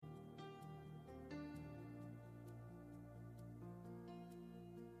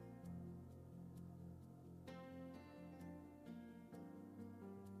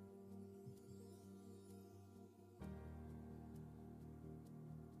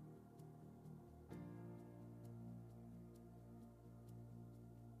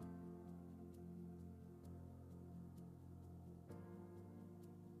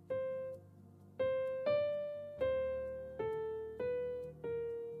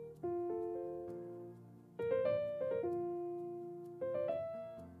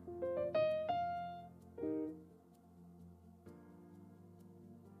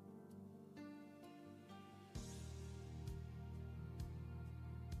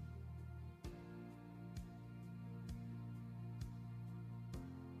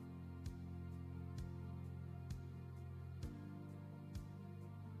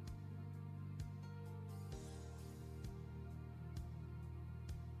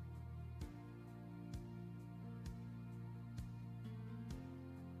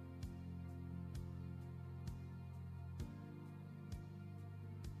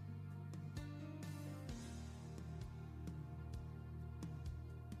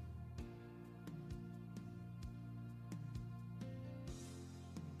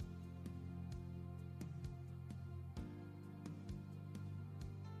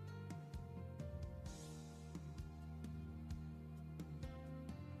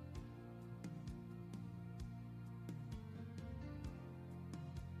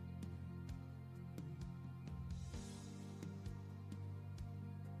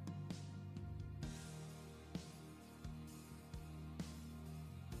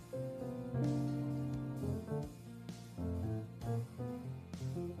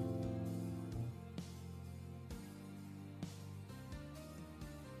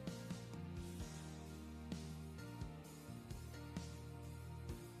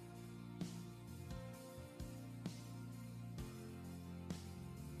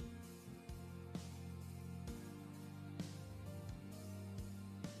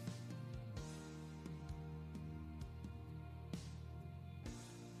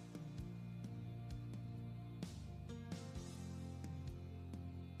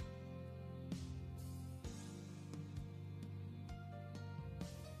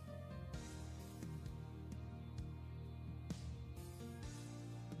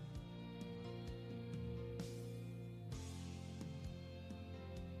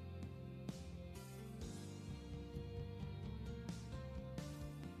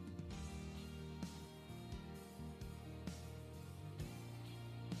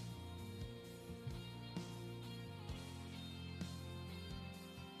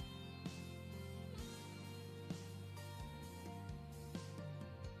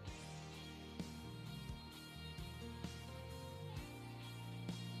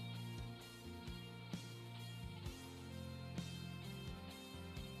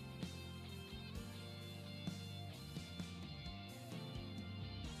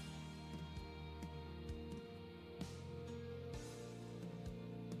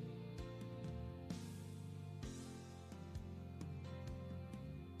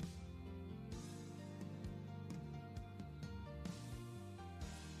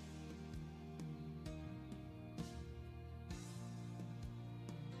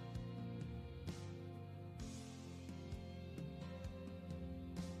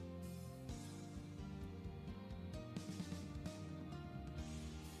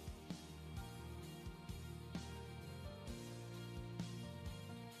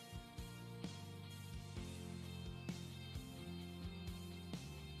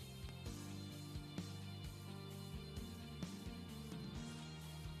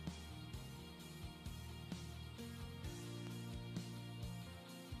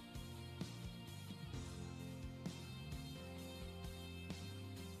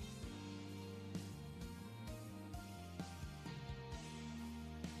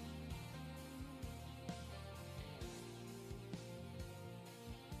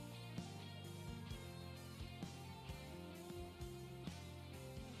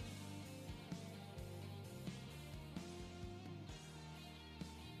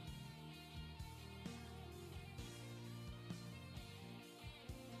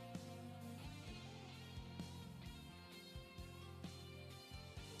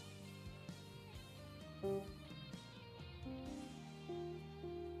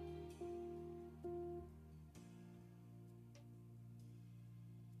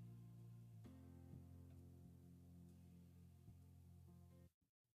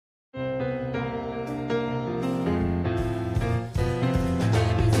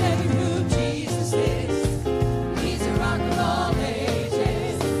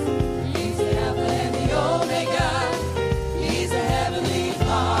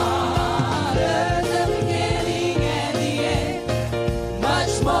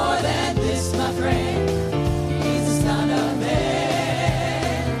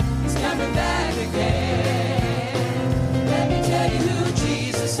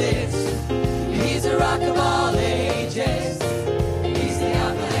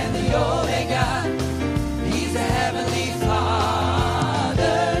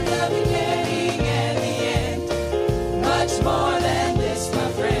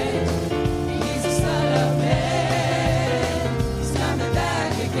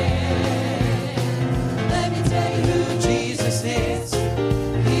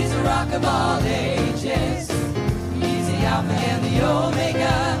rock of all ages. He's the Alpha and the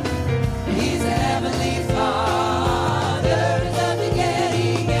Omega. He's the Heavenly Father, the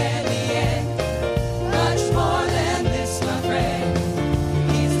beginning and the end. Much more than this, my friend.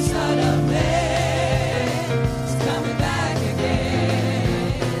 He's the Son of Man. He's coming back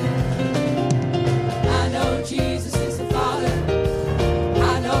again. I know Jesus is the Father.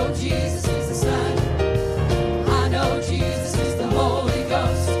 I know Jesus is the Son. I know Jesus is the Holy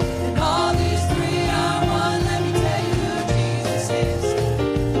Ghost. And all these three are one. Let me tell you who Jesus is.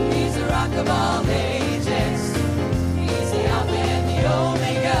 He's the rock of all ages. He's the Alpha and the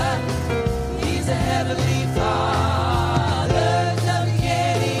Omega. He's the Heavenly Father, the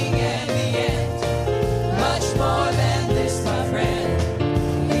beginning and the end. Much more than this, my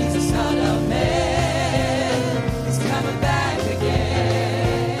friend. He's the Son of Man. He's coming back again.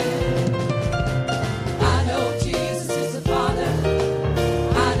 I know Jesus is the Father.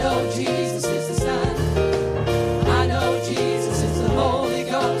 I know Jesus is the Son. I know Jesus is the Holy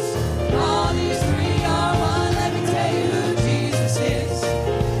Ghost. All these three are one. Let me tell you who Jesus is.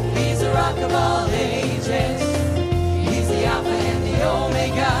 He's the rock of all ages. He's the Alpha and the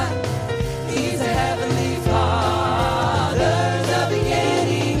Omega. He's the Heavenly Father, the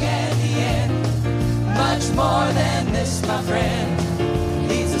beginning and the end. Much more than this, my friend.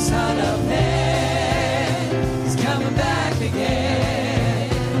 He's the Son of Man. He's coming back again.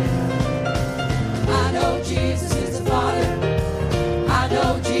 I know Jesus is the Father. I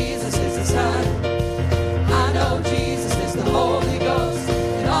know Jesus is the Son. I know Jesus is the Holy Ghost.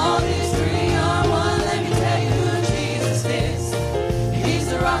 And all these three are one. Let me tell you who Jesus is. He's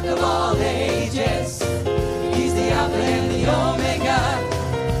the rock of all ages. He's the Alpha and the Omega.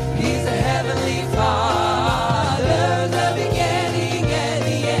 He's the Heavenly Father, the beginning and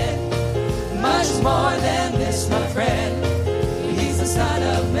the end. Much more than this, my friend. He's the Son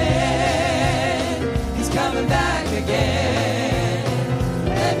of Man. He's coming back again.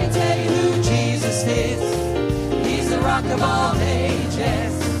 Let me tell you who Jesus is. He's the rock of all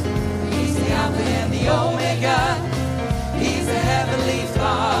ages. He's the Alpha and the Omega. He's the Heavenly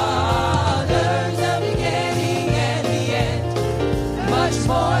Father, the beginning and the end. Much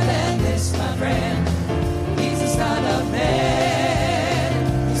more than this, my friend. He's the Son of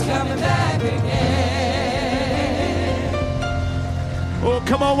Man. He's coming back again. Oh,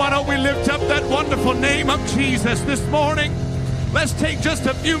 come on, why don't we lift up that wonderful name of Jesus this morning? Let's take just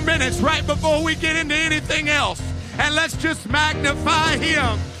a few minutes right before we get into anything else, and let's just magnify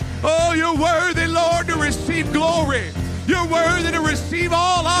him. Oh, you're worthy, Lord, to receive glory. You're worthy to receive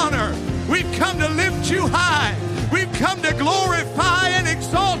all honor. We've come to lift you high. We've come to glorify and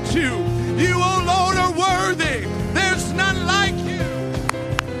exalt you. You, oh Lord, are worthy. There's none like you.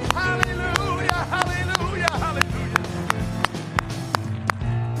 Hallelujah, hallelujah, hallelujah.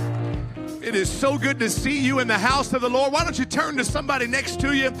 It is so good to see you in the house of the Lord. Why don't you turn to somebody next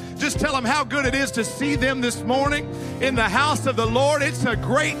to you? Just tell them how good it is to see them this morning in the house of the Lord. It's a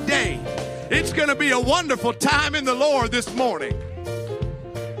great day. It's going to be a wonderful time in the Lord this morning.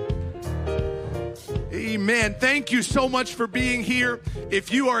 Amen. Thank you so much for being here.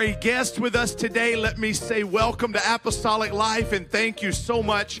 If you are a guest with us today, let me say welcome to Apostolic Life, and thank you so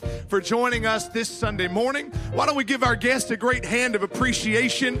much for joining us this Sunday morning. Why don't we give our guests a great hand of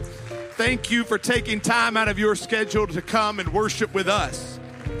appreciation? Thank you for taking time out of your schedule to come and worship with us.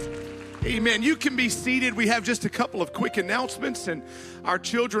 Amen. You can be seated. We have just a couple of quick announcements, and our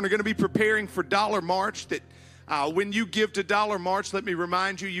children are going to be preparing for Dollar March. That when you give to Dollar March, let me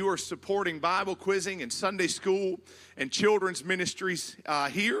remind you, you are supporting Bible quizzing and Sunday school and children's ministries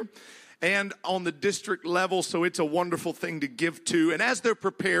here and on the district level, so it's a wonderful thing to give to. And as they're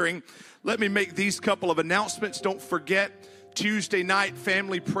preparing, let me make these couple of announcements. Don't forget, Tuesday night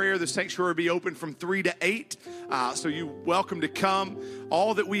family prayer, the sanctuary will be open from 3 to 8, so you're welcome to come.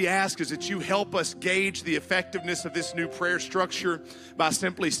 All that we ask is that you help us gauge the effectiveness of this new prayer structure by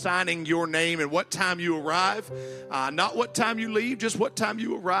simply signing your name and what time you arrive. Not what time you leave, just what time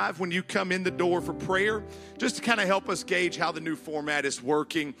you arrive when you come in the door for prayer, just to kind of help us gauge how the new format is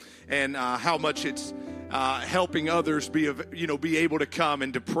working and how much it's helping others be able to come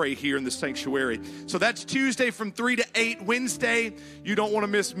and to pray here in the sanctuary. So that's Tuesday from 3 to 8. Wednesday, you don't want to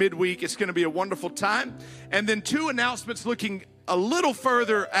miss midweek. It's going to be a wonderful time. And then two announcements looking a little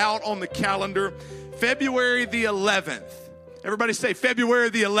further out on the calendar. February the 11th. Everybody say February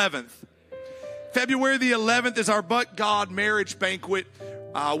the 11th. February the 11th is our But God marriage banquet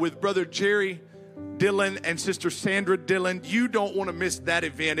with Brother Jerry Dillon and Sister Sandra Dillon. You don't want to miss that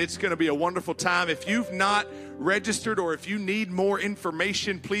event. It's going to be a wonderful time. If you've not registered or if you need more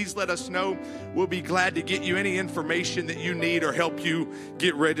information, please let us know. We'll be glad to get you any information that you need or help you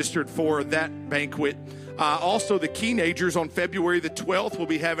get registered for that banquet. Also, the Keenagers on February the 12th, we'll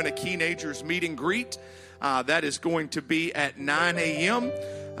be having a Keenagers meet and greet. That is going to be at 9 a.m.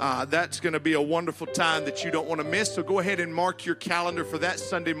 That's going to be a wonderful time that you don't want to miss. So go ahead and mark your calendar for that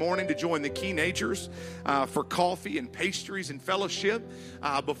Sunday morning to join the Keenagers for coffee and pastries and fellowship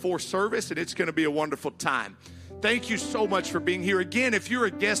before service, and it's going to be a wonderful time. Thank you so much for being here. Again, if you're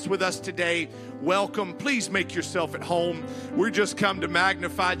a guest with us today, welcome. Please make yourself at home. We're just come to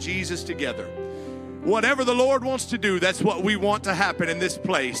magnify Jesus together. Whatever the Lord wants to do, that's what we want to happen in this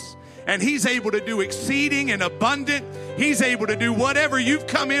place. And He's able to do exceeding and abundant. He's able to do whatever you've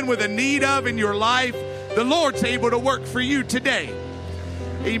come in with a need of in your life. The Lord's able to work for you today.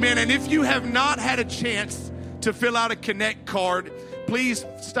 Amen. And if you have not had a chance to fill out a Connect card, please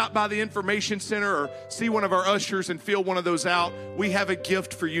stop by the information center or see one of our ushers and fill one of those out. We have a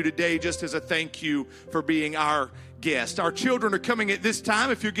gift for you today just as a thank you for being our guest. Our children are coming at this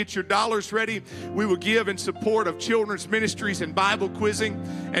time. If you get your dollars ready, we will give in support of children's ministries and Bible quizzing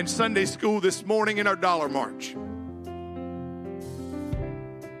and Sunday school this morning in our dollar march.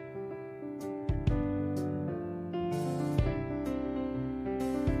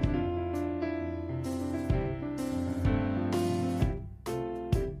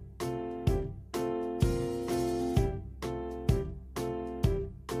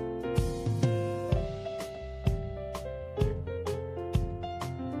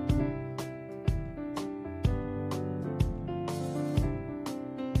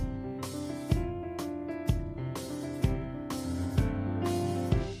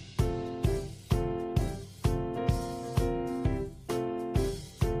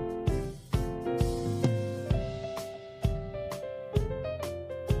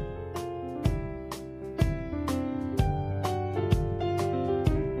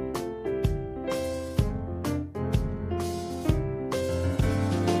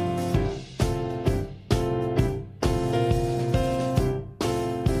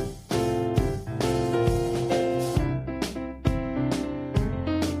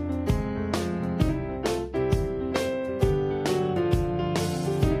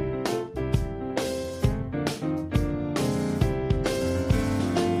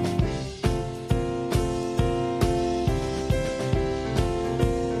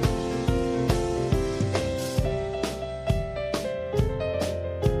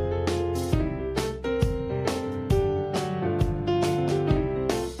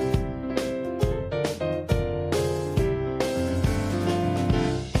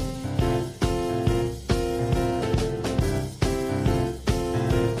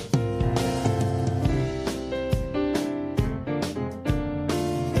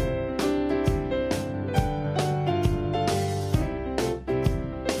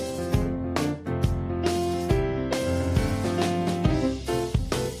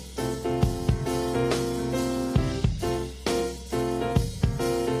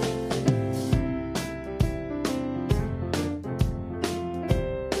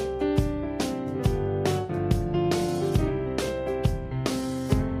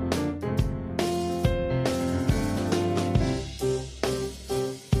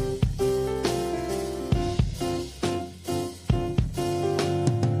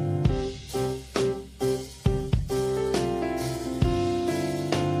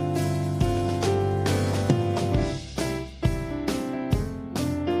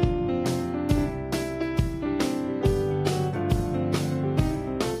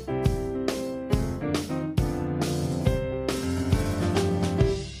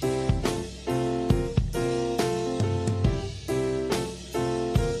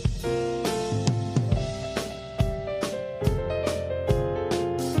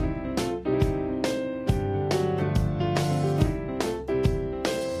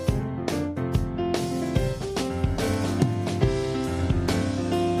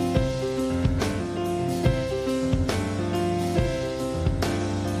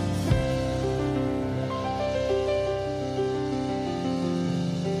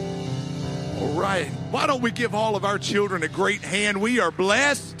 Why don't we give all of our children a great hand? We are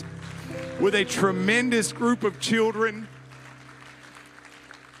blessed with a tremendous group of children.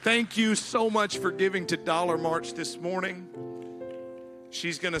 Thank you so much for giving to Dollar March this morning.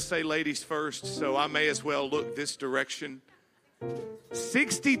 She's going to say ladies first, so I may as well look this direction.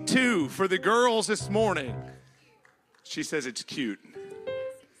 62 for the girls this morning. She says it's cute.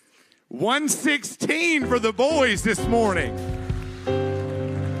 116 for the boys this morning.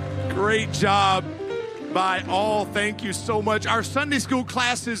 Great job by all. Thank you so much. Our Sunday school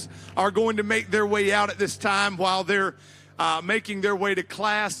classes are going to make their way out at this time. While they're making their way to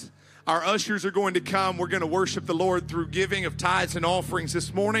class, our ushers are going to come. We're going to worship the Lord through giving of tithes and offerings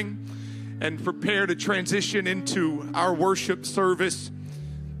this morning and prepare to transition into our worship service.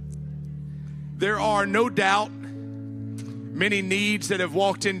 There are no doubt many needs that have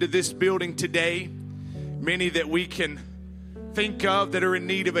walked into this building today, many that we can think of that are in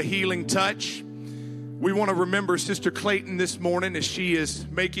need of a healing touch. We want to remember Sister Clayton this morning as she is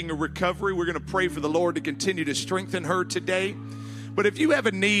making a recovery. We're going to pray for the Lord to continue to strengthen her today. But if you have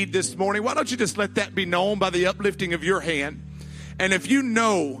a need this morning, why don't you just let that be known by the uplifting of your hand? And if you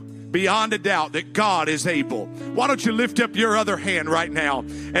know beyond a doubt that God is able, why don't you lift up your other hand right now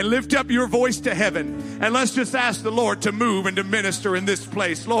and lift up your voice to heaven, and let's just ask the Lord to move and to minister in this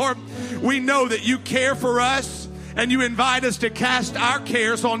place. Lord, we know that you care for us and you invite us to cast our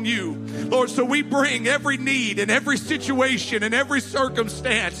cares on you, Lord. So we bring every need and every situation and every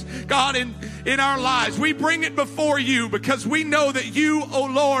circumstance, God, in our lives. We bring it before you because we know that you, oh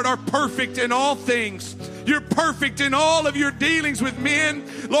Lord, are perfect in all things. You're perfect in all of your dealings with men.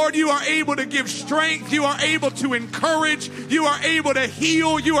 Lord, you are able to give strength. You are able to encourage. You are able to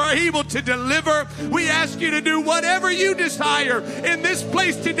heal. You are able to deliver. We ask you to do whatever you desire in this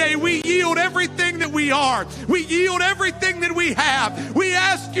place today. We yield everything that we are. We yield everything that we have. We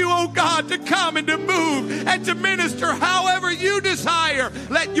ask you, oh God, to come and to move and to minister however you desire.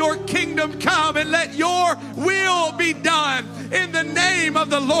 Let your kingdom come and let your will be done in the name of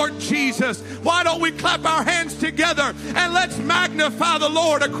the Lord Jesus. Why don't we clap our hands together and let's magnify the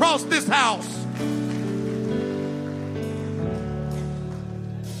Lord across this house.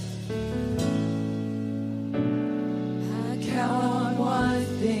 I count on one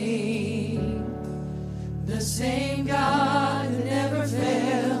thing, the same God who never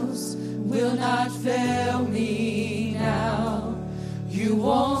fails will not fail me now. You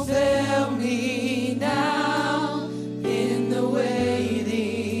won't fail me now in the waiting.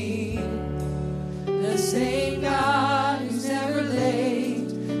 The same God who's never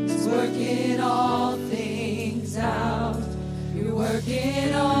late is working all things out. You're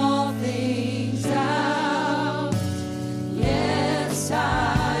working all things out. Yes,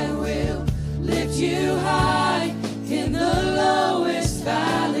 I will lift you high in the lowest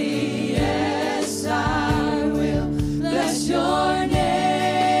valley. Yes, I will bless your name.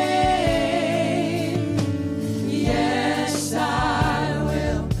 Yes, I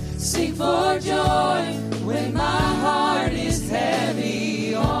will sing for joy when my heart is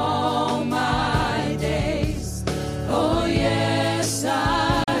heavy all my days. Oh, yes,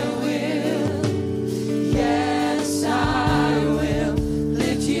 I will. Yes, I will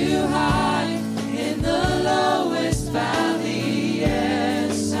lift you high in the lowest valley.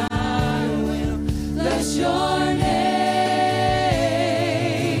 Yes, I will bless your name.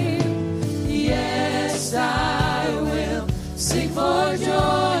 Yes, I will sing for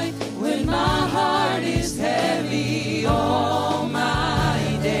joy when my heart is heavy all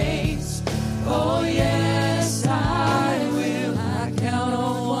my days. Oh, yes, I will. I count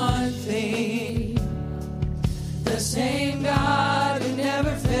on one thing, the same God who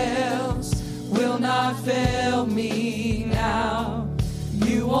never fails will not fail me now.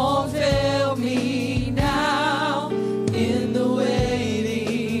 You won't fail me now in the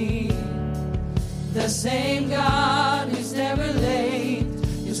waiting. The same God who's never late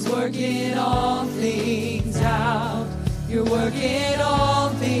is working all things out. You're working all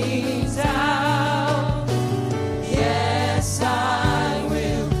things out. Yes, I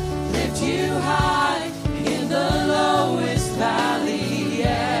will lift you high in the lowest valley.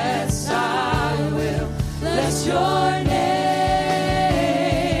 Yes, I will bless your name.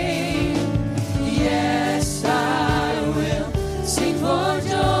 Yes, I will sing for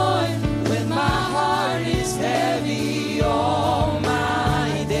joy when my heart is heavy all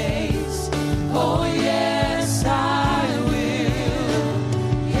my days. Oh, yes, I will.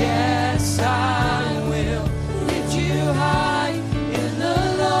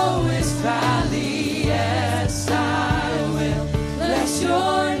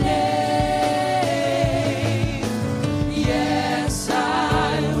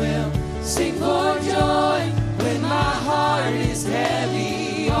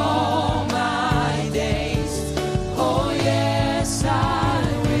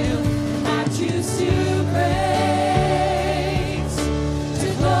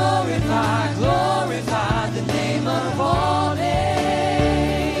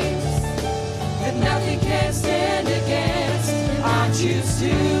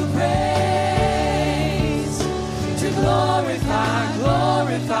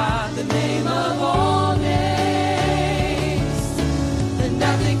 glorify the name of all names. That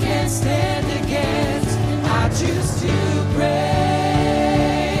nothing can stand against. I choose to praise,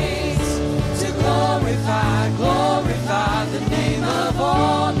 to glorify, glorify the name of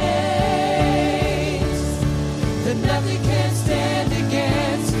all names. That nothing can stand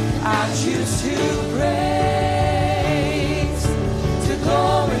against. I choose to praise, to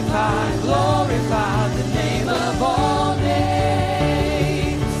glorify, glorify the name of all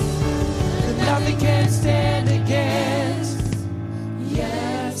names. That nothing can stand against.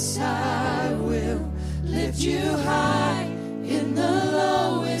 Yes, I will lift you high in the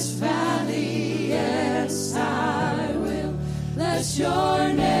lowest valley. Yes, I will bless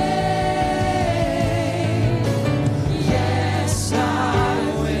your name. Yes, I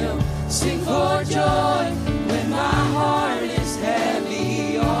will sing for joy when my heart is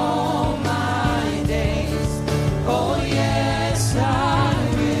heavy all my days. Oh yes, I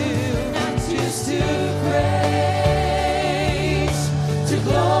will choose to praise, to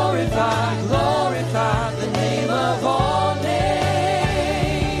glorify, glorify the name of all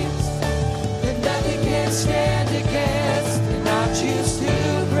names. That nothing can stand against. And I choose to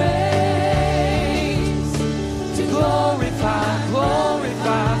praise, to glorify,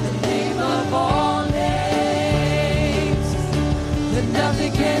 glorify the name of all names. That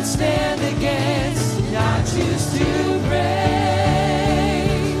nothing can stand against. And I choose to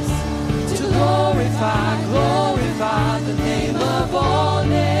praise, to glorify, glorify the name of all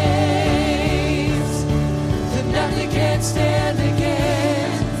names. That nothing can stand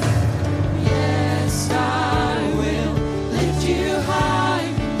against. Yes, I will lift you high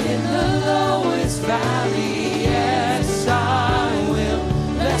in the lowest valley. Yes, I will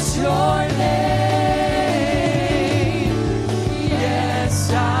bless your name. Yes,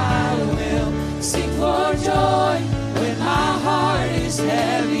 I will sing for joy when my heart is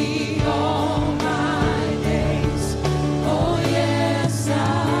heavy all my days. Oh yes,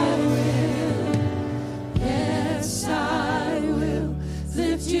 I will. Yes, I will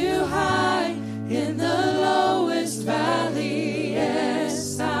lift you high in the lowest valley.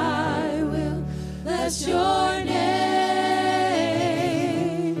 Yes, I will bless your name.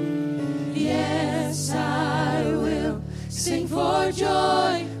 Yes, I will sing for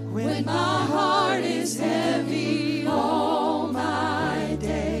joy when my heart is heavy all my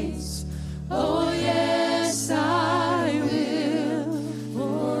days. Oh yes, I will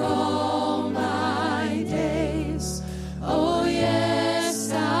for all my days. Oh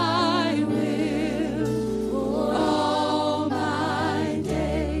yes, I will for all my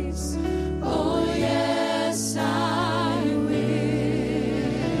days. Oh yes, I will.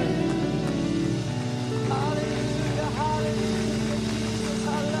 Hallelujah, hallelujah, Jesus, I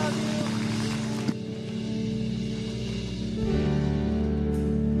love you.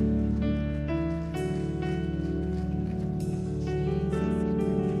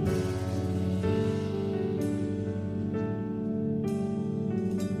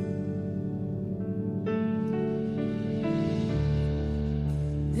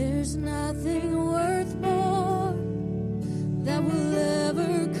 There's nothing worth more that will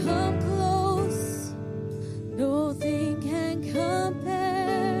ever come close. Nothing can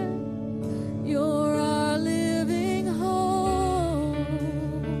compare. You're our living hope.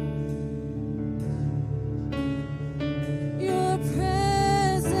 Your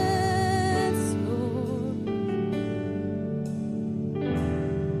presence, Lord.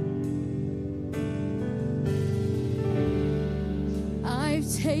 I've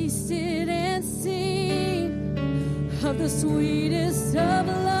tasted and seen of the sweetest of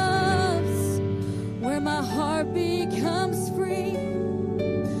loves, where my heart becomes free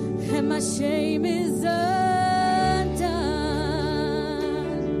and my shame is undone.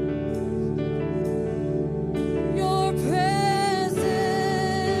 Your presence,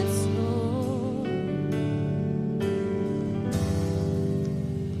 Lord.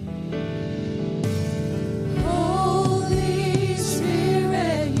 Holy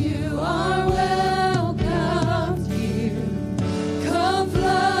Spirit, you are welcomed here. Come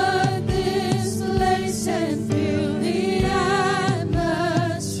flood this place and fill the atmosphere.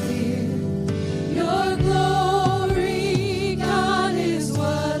 Your glory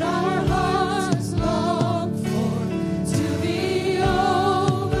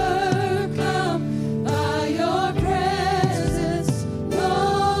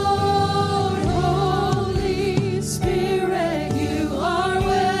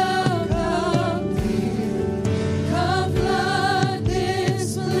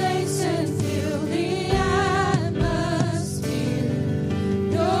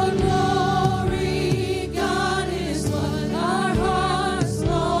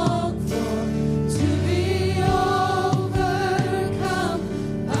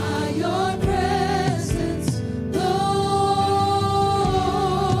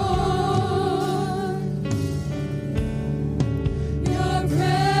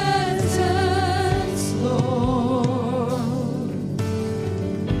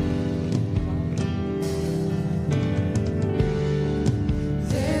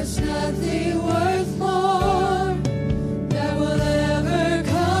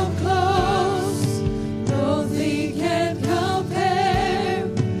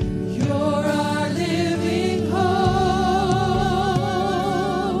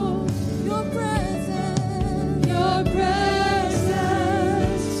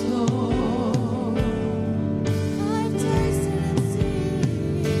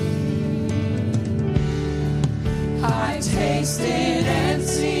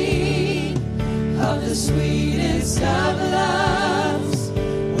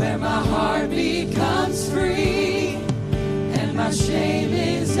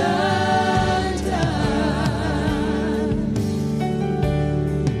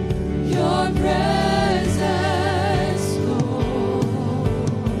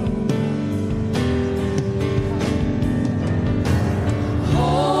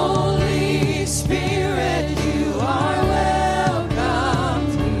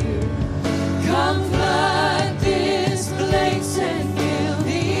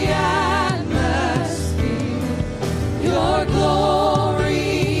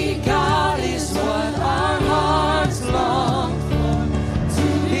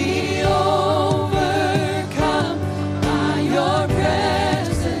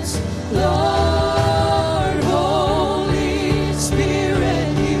Lord, Holy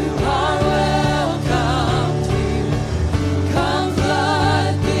Spirit, you are welcomed here. Come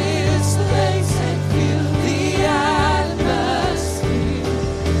flood this place and fill the atmosphere.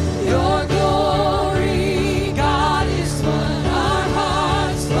 Your glory, God, is what our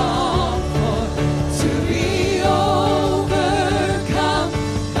hearts long for. To be overcome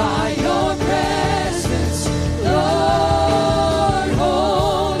by your presence, Lord,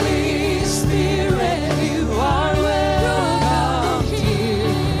 Holy Spirit, you are welcome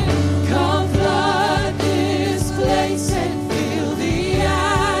here. Come flood this place and fill the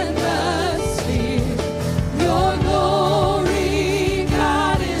atmosphere. Your glory,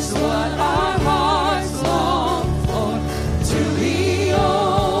 God, is what our hearts long for. To be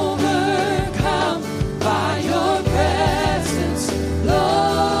overcome by your presence, Lord.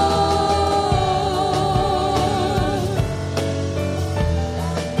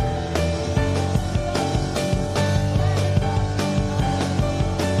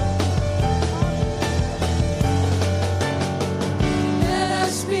 Let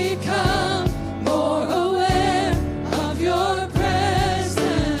us become more aware of your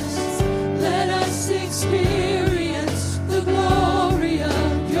presence. Let us experience the glory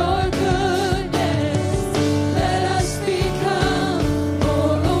of your goodness. Let us become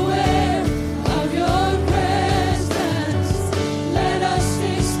more aware of your presence. Let us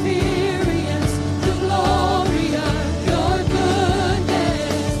experience the glory of your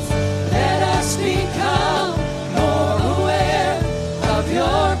goodness. Let us become more aware of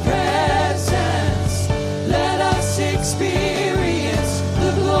your presence. Let us experience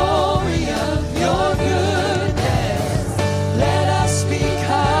the glory of your goodness. Let us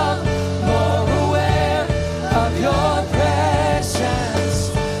become more aware of your presence.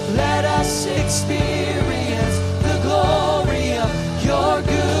 Let us experience the glory of your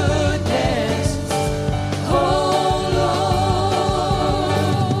goodness. Oh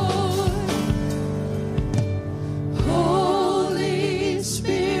Lord, Holy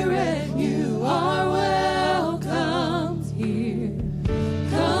Spirit, you are welcomed here.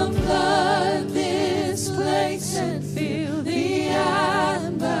 Come flood this place and fill the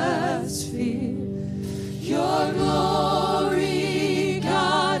atmosphere. Your glory,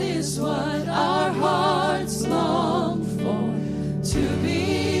 God, is what our hearts long for. To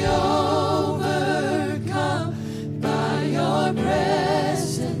be overcome by your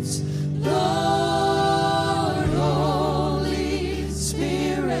presence, Lord, Holy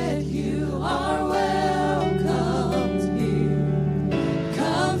Spirit, you are welcomed here.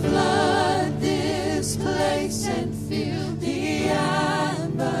 Come flood this place and fill the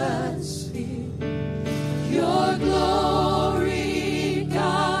atmosphere. Your glory,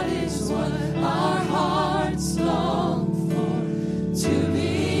 God, is what our hearts long for. To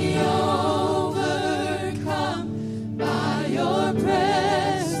be overcome by your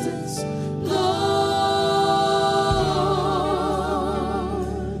presence, Lord.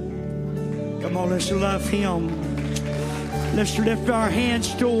 Come on, let's love Him. Let's lift our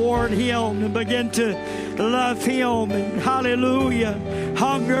hands toward Him and begin to love Him. And hallelujah.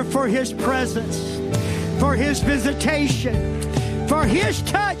 Hunger for His presence, for His visitation, for His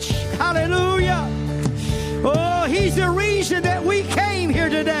touch. Hallelujah. Oh, He's the reason that we came here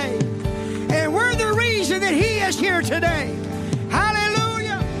today. And we're the reason that He is here today.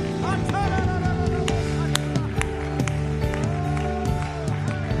 Hallelujah.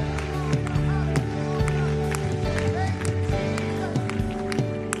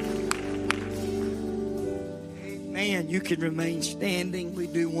 Amen. You can remain standing. We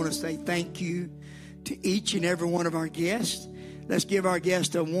do want to say thank you to each and every one of our guests. Let's give our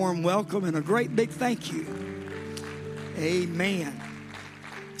guests a warm welcome and a great big thank you. Amen.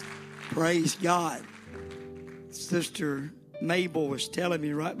 Praise God. Sister Mabel was telling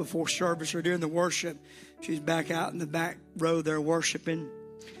me right before service or during the worship, she's back out in the back row there worshiping.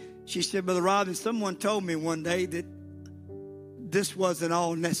 She said, Brother Robin, someone told me one day that this wasn't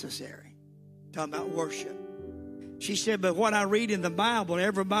all necessary. Talking about worship. She said, but what I read in the Bible,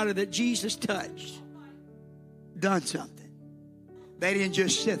 everybody that Jesus touched done something. They didn't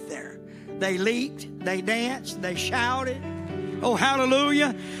just sit there. They leaped, they danced, they shouted. Oh,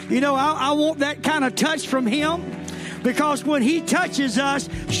 hallelujah. You know, I want that kind of touch from Him, because when He touches us,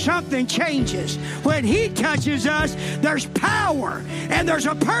 something changes. When He touches us, there's power and there's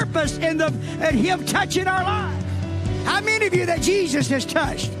a purpose in Him touching our lives. How many of you that Jesus has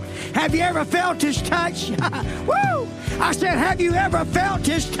touched? Have you ever felt His touch? Woo! I said, have you ever felt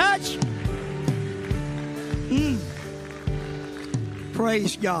His touch?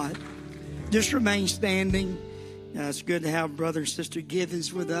 Praise God. Just remain standing. It's good to have Brother and Sister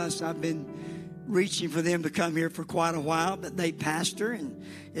Givens with us. I've been reaching for them to come here for quite a while, but they pastor, and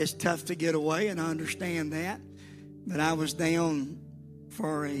it's tough to get away, and I understand that. But I was down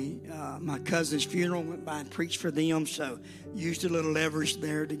for my cousin's funeral, went by and preached for them, so used a little leverage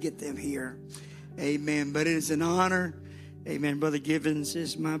there to get them here. Amen. But it is an honor. Amen. Brother Givens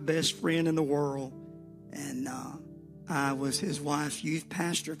is my best friend in the world, and I was his wife's youth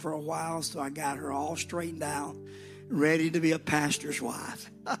pastor for a while, so I got her all straightened out, ready to be a pastor's wife.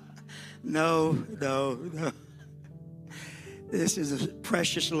 No. This is a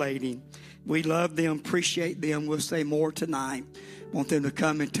precious lady. We love them, appreciate them. We'll say more tonight. Want them to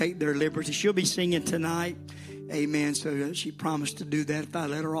come and take their liberty. She'll be singing tonight. Amen. So she promised to do that if I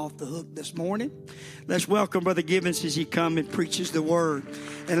let her off the hook this morning. Let's welcome Brother Givens as he comes and preaches the word.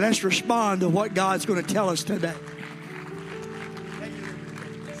 And let's respond to what God's going to tell us today.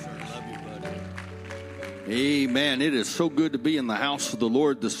 Amen. It is so good to be in the house of the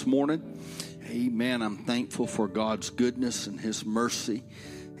Lord this morning. Amen. I'm thankful for God's goodness and His mercy.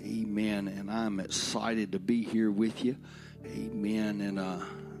 Amen. And I'm excited to be here with you. Amen. And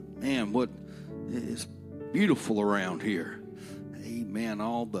man, what is beautiful around here. Amen.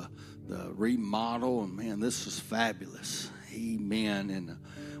 All the remodel, and man, this is fabulous. Amen. And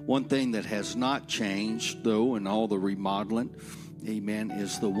one thing that has not changed, though, in all the remodeling, amen,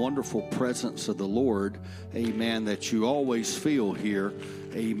 is the wonderful presence of the Lord, amen, that you always feel here,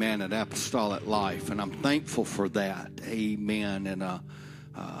 amen, at Apostolic Life. And I'm thankful for that, amen. And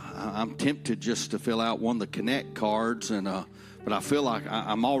I'm tempted just to fill out one of the connect cards, and but I feel like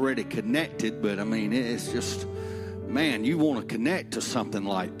I'm already connected. But I mean, it's just, man, you want to connect to something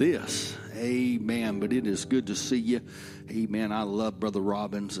like this, amen. But it is good to see you, amen. I love Brother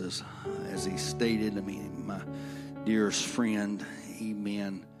Robbins, as he stated. I mean, my dearest friend,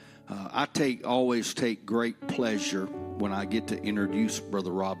 amen. I always take great pleasure when I get to introduce Brother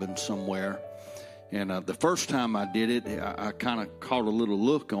Robbins somewhere. And the first time I did it, I kind of caught a little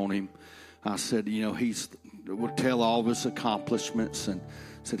look on him. I said, you know, would tell all of his accomplishments, and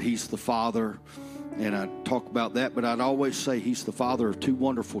said he's the father. And I talk about that, but I'd always say he's the father of 2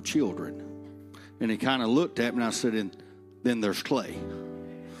 wonderful children. And he kind of looked at me, and I said, and then there's Clay.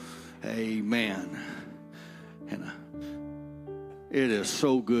 Amen. And it is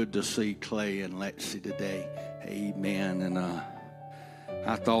so good to see Clay and Lexi today. Amen. And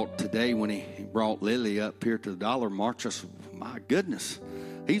I thought today when he brought Lily up here to the Dollar March, I said, my goodness,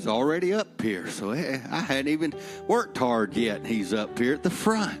 he's already up here. So I hadn't even worked hard yet, and he's up here at the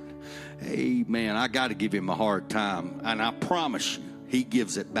front. Amen. I got to give him a hard time, and I promise you, he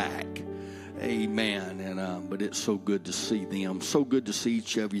gives it back. Amen. And but it's so good to see them. So good to see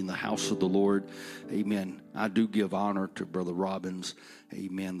each of you in the house of the Lord. Amen. I do give honor to Brother Robbins.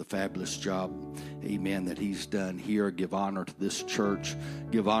 Amen. The fabulous job, amen, that he's done here. Give honor to this church.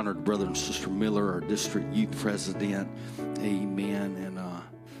 Give honor to Brother and Sister Miller, our district youth president. Amen. And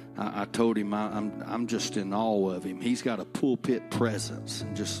I told him I'm just in awe of him. He's got a pulpit presence,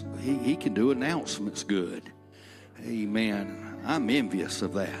 and just he can do announcements good. Amen. I'm envious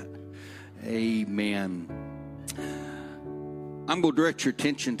of that. Amen. I'm going to direct your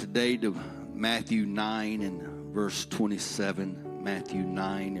attention today to Matthew 9 and verse 27. Matthew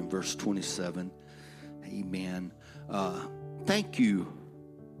 9 and verse 27. Amen. Thank you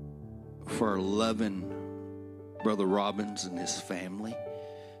for loving Brother Robbins and his family.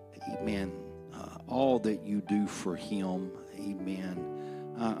 Amen. All that you do for him.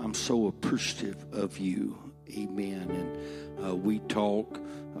 Amen. I'm so appreciative of you. Amen. And we talk.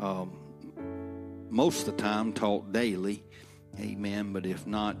 Most of the time, talk daily, amen. But if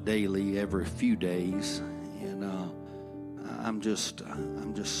not daily, every few days, and I'm just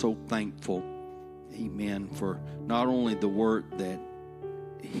so thankful, amen, for not only the work that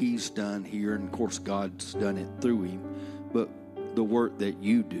he's done here, and of course God's done it through him, but the work that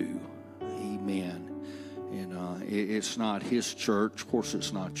you do, amen. And it's not his church, of course.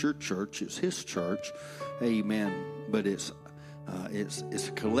 It's not your church; it's his church, amen. But it's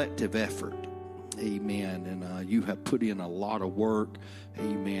a collective effort. Amen. And you have put in a lot of work.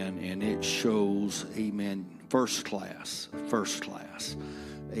 Amen. And it shows. Amen. First class.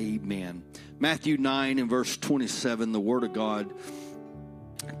 Amen. Matthew 9 and verse 27, the Word of God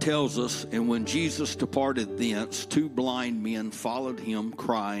tells us, and when Jesus departed thence, 2 blind men followed him,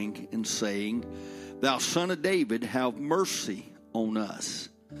 crying and saying, Thou Son of David, have mercy on us.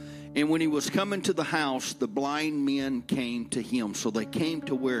 And when he was coming to the house, the blind men came to him. So they came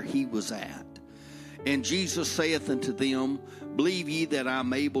to where he was at. And Jesus saith unto them, Believe ye that I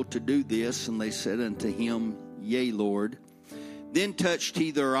am able to do this? And they said unto him, Yea, Lord. Then touched he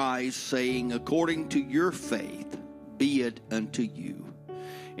their eyes, saying, According to your faith be it unto you.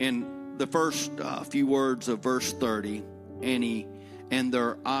 In the first few words of verse 30, and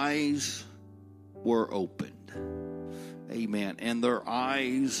their eyes were opened. Amen. And their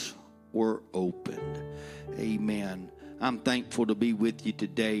eyes were opened. Amen. I'm thankful to be with you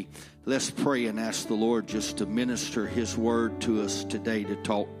today. Let's pray and ask the Lord just to minister His word to us today, to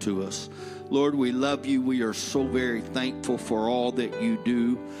talk to us. Lord, we love you. We are so very thankful for all that you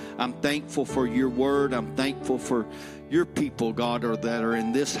do. I'm thankful for your word. I'm thankful for your people, God, that are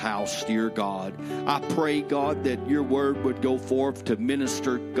in this house, dear God. I pray, God, that your word would go forth to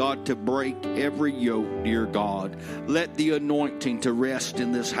minister, God, to break every yoke, dear God. Let the anointing to rest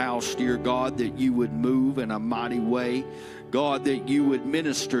in this house, dear God, that you would move in a mighty way. God, that you would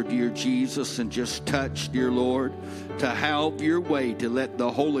minister, dear Jesus, and just touch, dear Lord, to have your way, to let the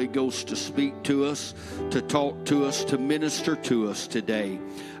Holy Ghost to speak to us, to talk to us, to minister to us today.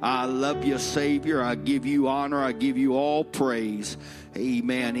 I love you, Savior. I give you honor. I give you all praise.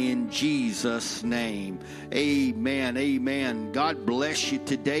 Amen. In Jesus' name. Amen. Amen. God bless you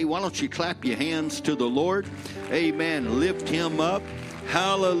today. Why don't you clap your hands to the Lord? Amen. Lift him up.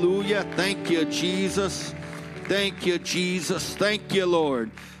 Hallelujah. Thank you, Jesus. Thank you, Jesus. Thank you,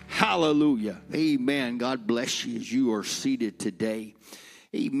 Lord. Hallelujah. Amen. God bless you as you are seated today.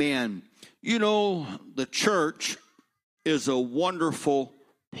 Amen. You know, the church is a wonderful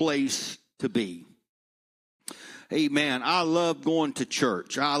place to be. Amen. I love going to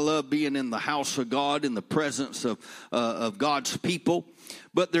church. I love being in the house of God, in the presence of God's people.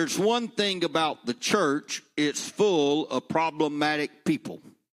 But there's one thing about the church, it's full of problematic people.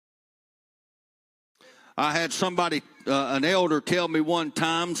 I had somebody, an elder, tell me one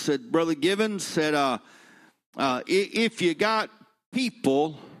time, said, Brother Givens, said, if you got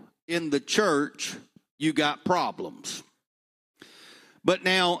people in the church, you got problems. But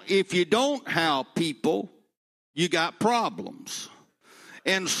now, if you don't have people, you got problems.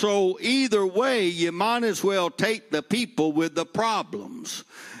 And so either way, you might as well take the people with the problems.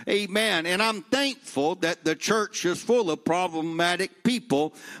 Amen. And I'm thankful that the church is full of problematic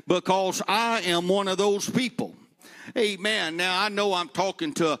people because I am one of those people. Amen. Now, I know I'm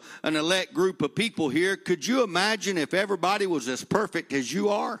talking to an elect group of people here. Could you imagine if everybody was as perfect as you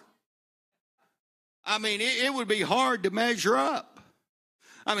are? I mean, it would be hard to measure up.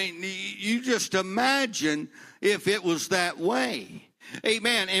 I mean, you just imagine if it was that way.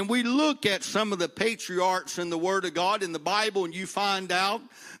 Amen. And we look at some of the patriarchs in the Word of God in the Bible, and you find out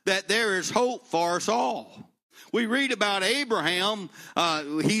that there is hope for us all. We read about Abraham.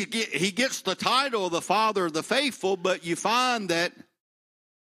 He gets the title of the father of the faithful, but you find that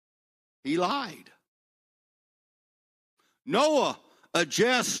he lied. Noah, a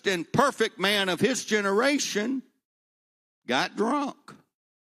just and perfect man of his generation, got drunk.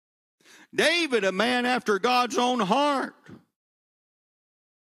 David, a man after God's own heart.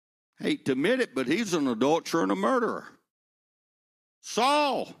 Hate to admit it, but he's an adulterer and a murderer.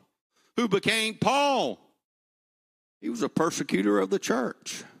 Saul, who became Paul, he was a persecutor of the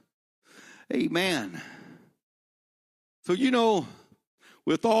church. Amen. So, you know,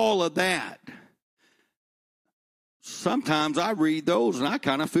 with all of that, sometimes I read those and I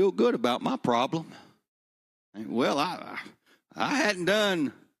kind of feel good about my problem. Well, I hadn't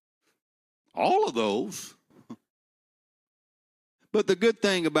done all of those. But the good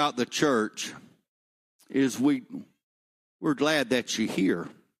thing about the church is we're glad that you're here.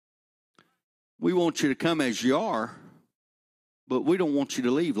 We want you to come as you are, but we don't want you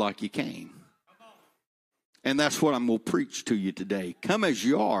to leave like you came. And that's what I'm going to preach to you today. Come as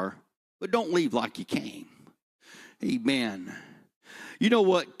you are, but don't leave like you came. Amen. You know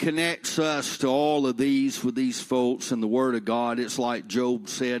what connects us to all of these with these folks in the Word of God? It's like Job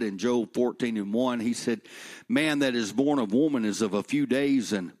said in Job 14:1. He said, man that is born of woman is of a few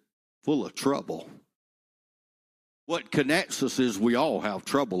days and full of trouble. What connects us is we all have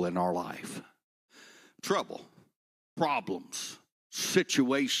trouble in our life. Trouble, problems,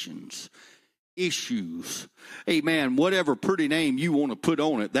 situations, issues. Amen. Whatever pretty name you want to put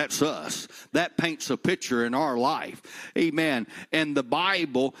on it, that's us. That paints a picture in our life. Amen. And the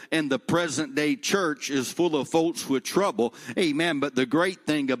Bible and the present day church is full of folks with trouble. Amen. But the great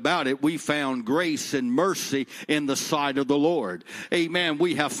thing about it, we found grace and mercy in the sight of the Lord. Amen.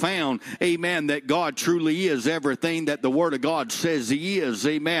 We have found, amen, that God truly is everything that the Word of God says He is.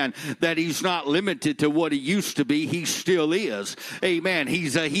 Amen. That He's not limited to what He used to be. He still is. Amen.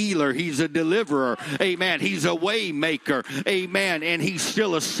 He's a healer. He's a deliverer. Amen. He's a way maker. Amen. And He's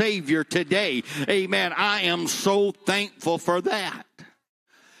still a Savior today. Amen. I am so thankful for that.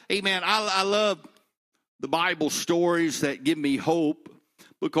 Amen. I love the Bible stories that give me hope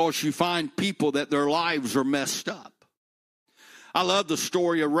because you find people that their lives are messed up. I love the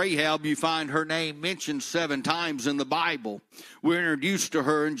story of Rahab. You find her name mentioned 7 times in the Bible. We're introduced to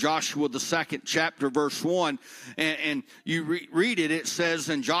her in Joshua, the 2nd chapter, verse 1. And you read it, it says,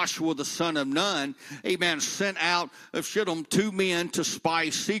 and Joshua, the son of Nun, amen, sent out of Shittim 2 men to spy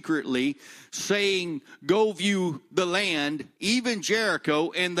secretly, saying, go view the land, even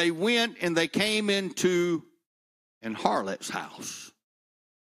Jericho. And they went and they came into an harlot's house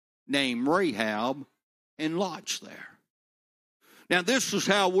named Rahab and lodged there. Now, this is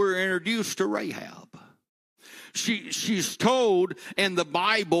how we're introduced to Rahab. She's told, and the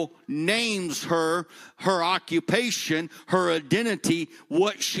Bible names her occupation, her identity,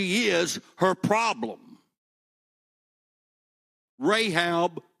 what she is, her problem.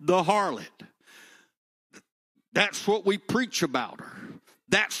 Rahab the harlot. That's what we preach about her.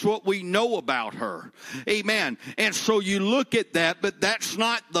 That's what we know about her. Amen. And so you look at that, but that's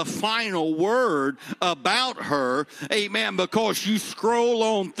not the final word about her. Amen. Because you scroll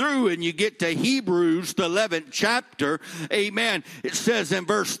on through and you get to Hebrews, the 11th chapter. Amen. It says in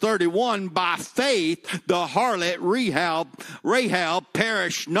verse 31, by faith the harlot Rahab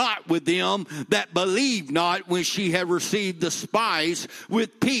perished not with them that believed not when she had received the spies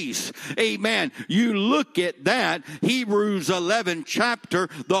with peace. Amen. You look at that, Hebrews 11th chapter,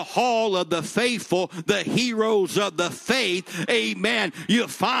 the hall of the faithful, the heroes of the faith, amen. You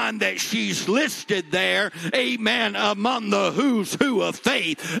find that she's listed there, amen, among the who's who of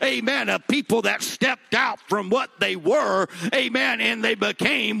faith, amen, of people that stepped out from what they were, amen, and they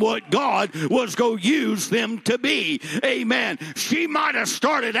became what God was going to use them to be, amen. She might have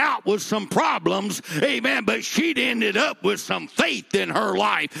started out with some problems, amen, but she'd ended up with some faith in her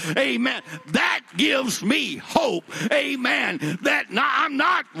life, amen. That gives me hope, amen, that I'm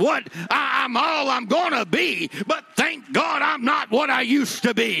not what I'm all I'm going to be, but thank God I'm not what I used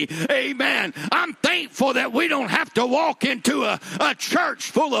to be. Amen. I'm thankful that we don't have to walk into a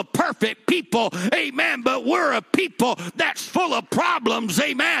church full of perfect people. Amen. But we're a people that's full of problems.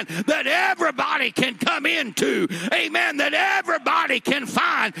 Amen. That everybody can come into. Amen. That everybody can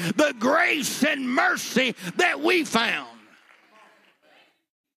find the grace and mercy that we found.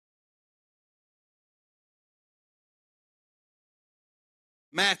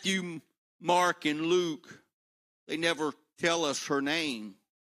 Matthew, Mark, and Luke, they never tell us her name,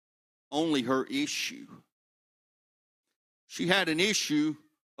 only her issue. She had an issue,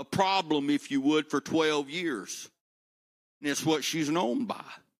 a problem, if you would, for 12 years. And it's what she's known by.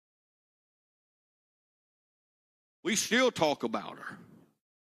 We still talk about her.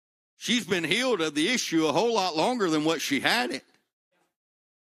 She's been healed of the issue a whole lot longer than what she had it.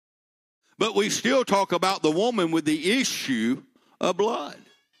 But we still talk about the woman with the issue of blood.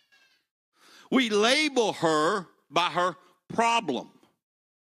 We label her by her problem.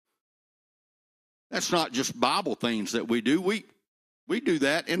 That's not just Bible things that we do. We do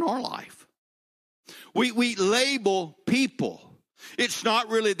that in our life. We label people. It's not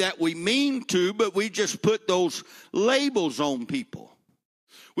really that we mean to, but we just put those labels on people.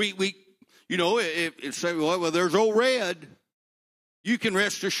 We you know, if say, well, there's old Red, you can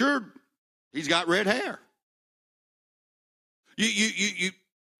rest assured he's got red hair.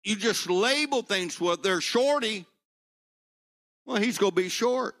 You just label things. Well, they're shorty. Well, he's going to be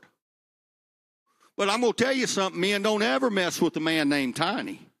short. But I'm going to tell you something, men, don't ever mess with a man named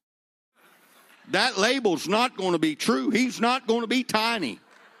Tiny. That label's not going to be true. He's not going to be tiny.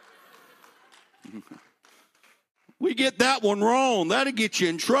 We get that one wrong. That'll get you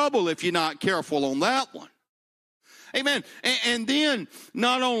in trouble if you're not careful on that one. Amen. And then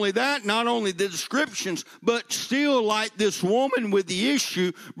not only that, not only the descriptions, but still like this woman with the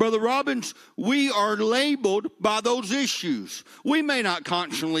issue, Brother Robbins, we are labeled by those issues. We may not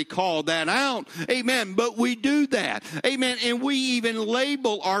consciously call that out. Amen. But we do that. Amen. And we even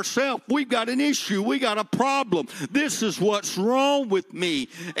label ourselves. We've got an issue. We got a problem. This is what's wrong with me.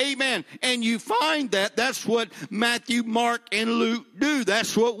 Amen. And you find that that's what Matthew, Mark, and Luke do.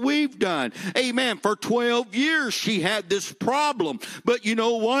 That's what we've done. Amen. For 12 years she had this problem. But you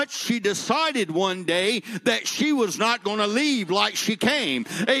know what? She decided one day that she was not going to leave like she came.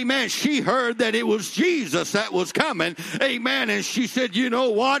 Amen. She heard that it was Jesus that was coming. Amen. And she said, you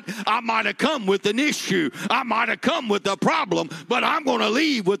know what? I might have come with an issue. I might have come with a problem, but I'm going to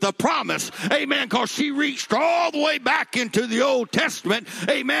leave with a promise. Amen. Because she reached all the way back into the Old Testament.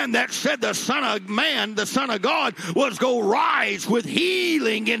 Amen. That said the Son of Man, the Son of God, was going to rise with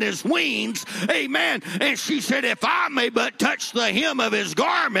healing in his wings. Amen. And she said, if I may but touch the hem of his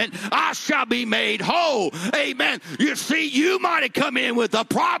garment, I shall be made whole. Amen. You see, you might have come in with a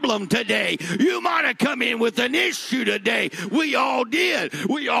problem today. You might have come in with an issue today. We all did.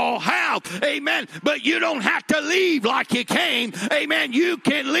 We all have. Amen. But you don't have to leave like you came. Amen. You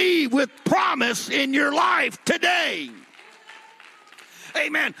can leave with promise in your life today.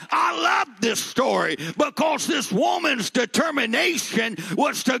 Amen. I love this story because this woman's determination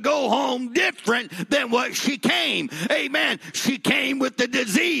was to go home different than what she came. Amen. She came with the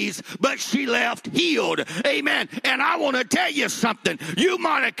disease, but she left healed. Amen. And I want to tell you something. You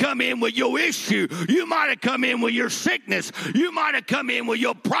might have come in with your issue. You might have come in with your sickness. You might have come in with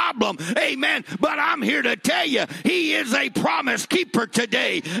your problem. Amen. But I'm here to tell you, he is a promise keeper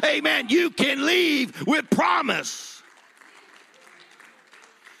today. Amen. You can leave with promise.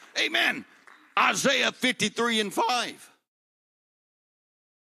 Amen. Isaiah 53:5.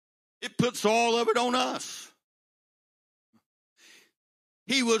 It puts all of it on us.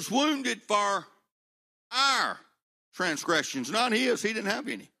 He was wounded for our transgressions, not his. He didn't have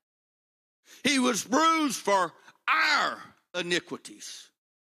any. He was bruised for our iniquities.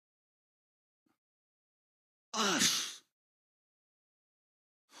 Us.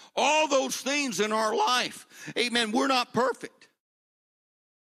 All those things in our life. Amen. We're not perfect.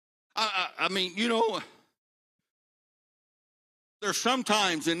 I mean, you know, there's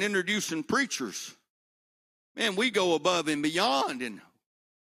sometimes in introducing preachers, man, we go above and beyond. And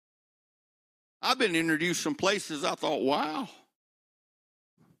I've been introduced some places I thought, wow,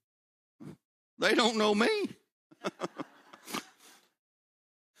 they don't know me.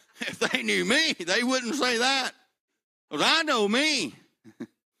 If they knew me, they wouldn't say that. Because I know me.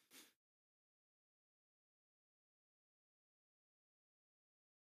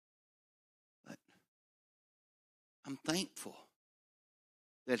 I'm thankful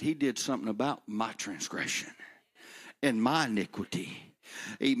that he did something about my transgression and my iniquity.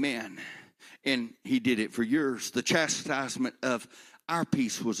 Amen. And he did it for yours. The chastisement of our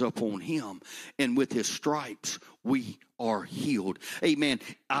peace was upon him, and with his stripes we are healed. Amen.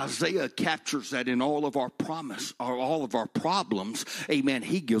 Isaiah captures that in all of our promise, or all of our problems. Amen.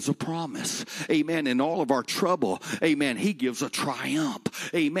 He gives a promise. Amen. In all of our trouble. Amen. He gives a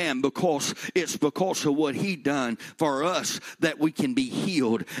triumph. Amen. Because it's because of what he done for us that we can be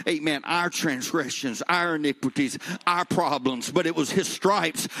healed. Amen. Our transgressions, our iniquities, our problems, but it was his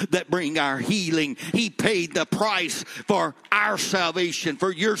stripes that bring our healing. He paid the price for our salvation,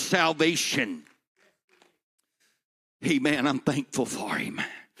 for your salvation. Amen. I'm thankful for him.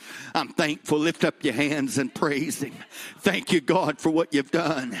 I'm thankful. Lift up your hands and praise him. Thank you, God, for what you've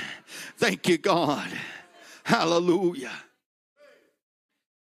done. Thank you, God. Hallelujah.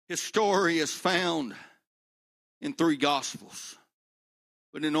 His story is found in 3 Gospels,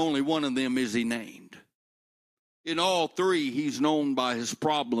 but in only one of them is he named. In all 3, he's known by his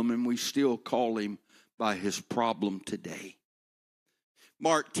problem, and we still call him by his problem today.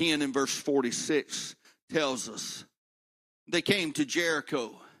 Mark 10 and verse 46 tells us, they came to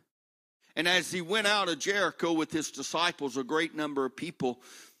Jericho. And as he went out of Jericho with his disciples, a great number of people,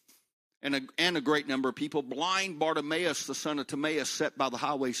 and a great number of people, blind Bartimaeus, the son of Timaeus, sat by the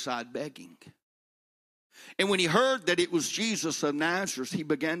highway side begging. And when he heard that it was Jesus of Nazareth, he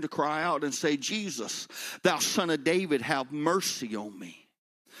began to cry out and say, Jesus, thou son of David, have mercy on me.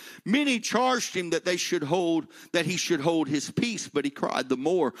 Many charged him that he should hold his peace, but he cried the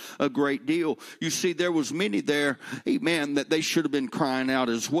more a great deal. You see, there was many there, amen, that they should have been crying out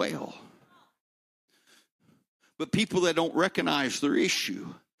as well. But people that don't recognize their issue,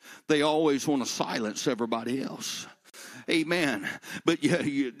 they always want to silence everybody else. Amen. But yeah,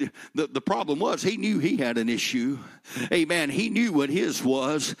 the problem was he knew he had an issue. Amen. He knew what his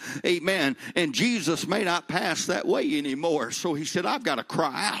was. Amen. And Jesus may not pass that way anymore. So he said, I've got to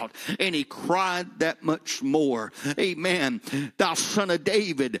cry out. And he cried that much more. Amen. Thou son of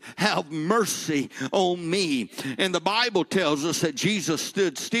David, have mercy on me. And the Bible tells us that Jesus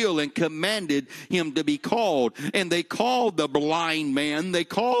stood still and commanded him to be called. And they called the blind man. They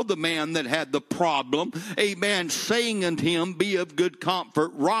called the man that had the problem. Amen. Saying unto him, be of good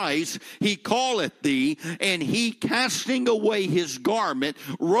comfort, rise, he calleth thee. And he, casting away his garment,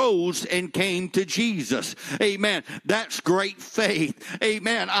 rose and came to Jesus. Amen. That's great faith.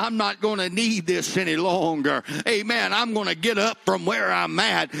 Amen. I'm not going to need this any longer. Amen. I'm going to get up from where I'm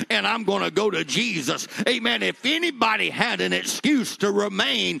at and I'm going to go to Jesus. Amen. If anybody had an excuse to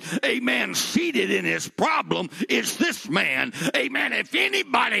remain, amen, seated in his problem, it's this man. Amen. If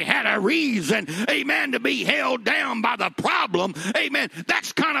anybody had a reason, amen, to be held down by the the problem, amen,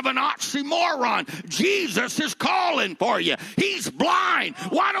 that's kind of an oxymoron. Jesus is calling for you. He's blind.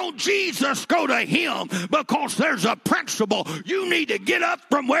 Why don't Jesus go to him? Because there's a principle. You need to get up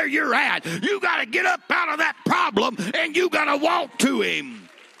from where you're at. You got to get up out of that problem, and you got to walk to him.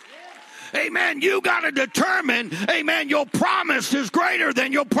 Amen. You got to determine, amen, your promise is greater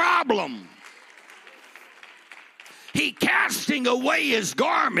than your problem. He casting away his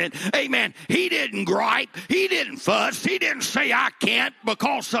garment, amen, he didn't gripe, he didn't fuss, he didn't say I can't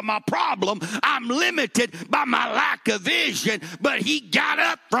because of my problem, I'm limited by my lack of vision, but he got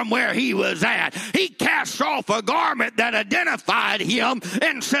up from where he was at. He cast off a garment that identified him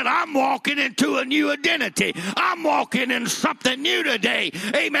and said, I'm walking into a new identity. I'm walking in something new today.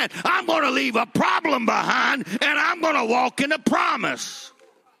 Amen. I'm going to leave a problem behind and I'm going to walk in a promise.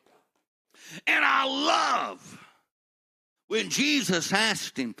 And I love when Jesus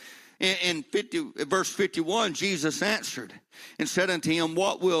asked him, in verse 51, Jesus answered and said unto him,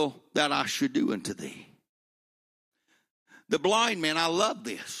 what will that I should do unto thee? The blind man, I love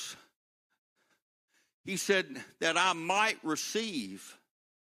this. He said that I might receive.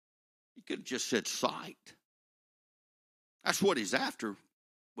 He could have just said sight. That's what he's after,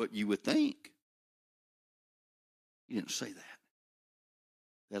 what you would think. He didn't say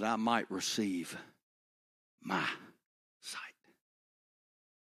that. That I might receive my sight.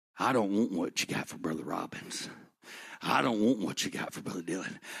 I don't want what you got for Brother Robbins. I don't want what you got for Brother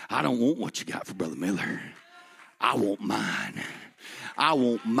Dillon. I don't want what you got for Brother Miller. I want mine. I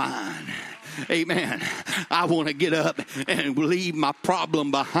want mine. Amen. I want to get up and leave my problem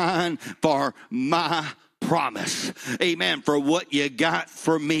behind for my promise. Amen. For what you got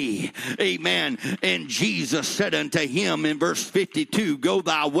for me. Amen. And Jesus said unto him in verse 52, go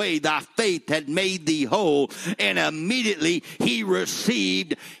thy way, thy faith had made thee whole. And immediately he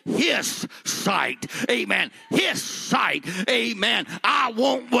received his sight. Amen. His sight. Amen. I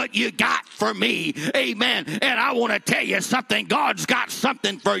want what you got for me. Amen. And I want to tell you something. God's got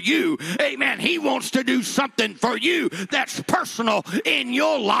something for you. Amen. He wants to do something for you that's personal in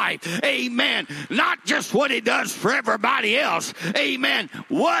your life. Amen. Not just what he does for everybody else. Amen.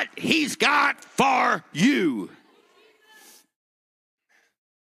 What he's got for you.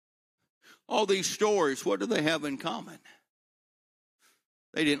 All these stories, what do they have in common?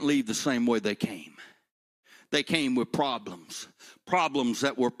 They didn't leave the same way they came. They came with problems. Problems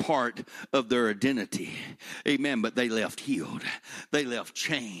that were part of their identity. Amen. But they left healed. They left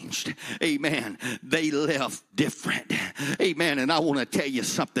changed. Amen. They left different. Amen. And I want to tell you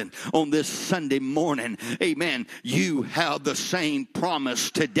something on this Sunday morning. Amen. You have the same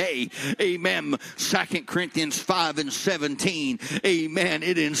promise today. Amen. 2 Corinthians 5:17. Amen.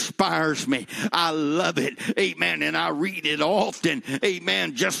 It inspires me. I love it. Amen. And I read it often.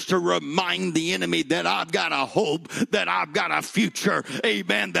 Amen. Just to remind the enemy that I've got a hope, that I've got a future.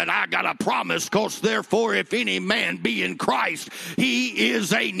 Amen. That I got a promise. Because therefore, if any man be in Christ, he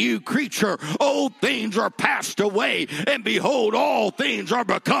is a new creature. Old things are passed away, and behold, all things are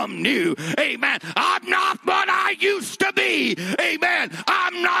become new. Amen. I'm not what I used to be. Amen.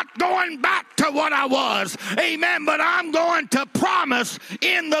 I'm not going back to what I was. Amen. But I'm going to promise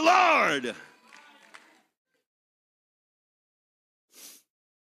in the Lord.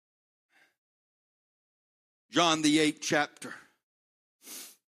 John the 8th chapter.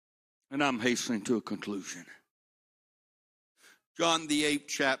 And I'm hastening to a conclusion. John the 8th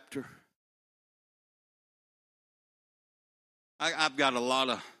chapter. I've got a lot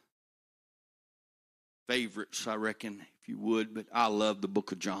of favorites, I reckon, if you would, but I love the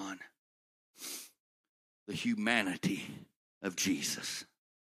book of John. The humanity of Jesus.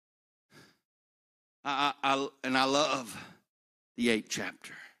 And I love the 8th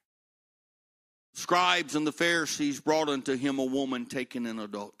chapter. Scribes and the Pharisees brought unto him a woman taken in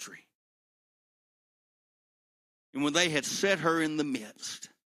adultery. And when they had set her in the midst,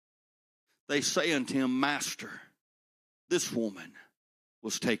 they say unto him, Master, this woman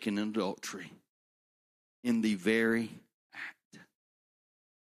was taken in adultery in the very act.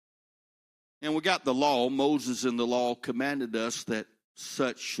 And we got the law. Moses in the law commanded us that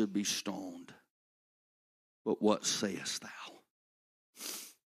such should be stoned. But what sayest thou?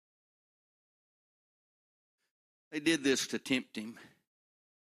 They did this to tempt him.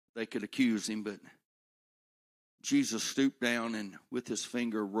 They could accuse him, but Jesus stooped down and with his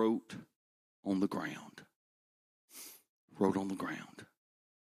finger wrote on the ground. Wrote on the ground.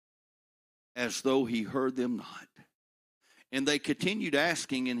 As though he heard them not. And they continued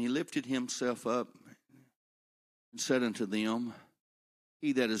asking, and he lifted himself up and said unto them,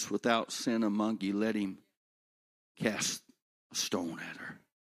 He that is without sin among you, let him cast a stone at her.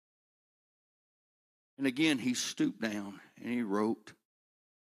 And again, he stooped down and he wrote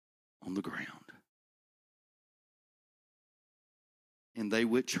on the ground. And they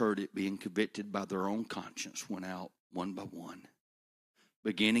which heard it, being convicted by their own conscience, went out one by one,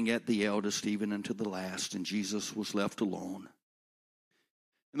 beginning at the eldest even unto the last, and Jesus was left alone.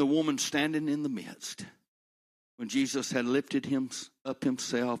 And the woman standing in the midst, when Jesus had lifted him up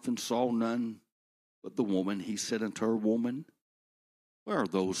himself and saw none but the woman, he said unto her, Woman, where are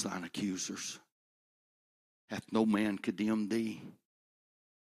those thine accusers? Hath no man condemned thee?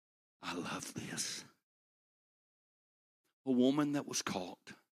 I love this. A woman that was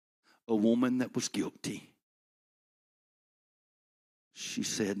caught, a woman that was guilty. She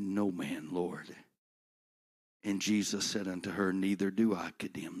said, No man, Lord. And Jesus said unto her, Neither do I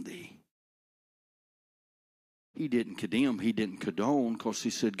condemn thee. He didn't condemn, he didn't condone, because he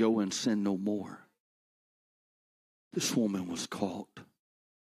said, Go and sin no more. This woman was caught.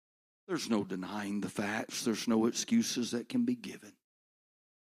 There's no denying the facts. There's no excuses that can be given.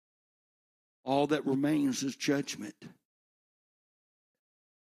 All that remains is judgment.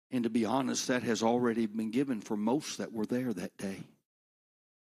 And to be honest, that has already been given for most that were there that day.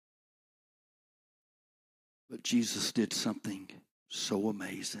 But Jesus did something so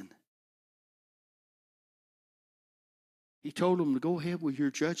amazing. He told them to go ahead with your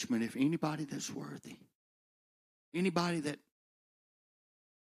judgment if anybody that's worthy. Anybody that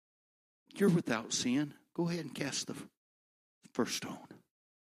you're without sin, go ahead and cast the first stone.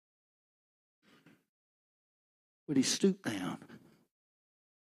 But he stooped down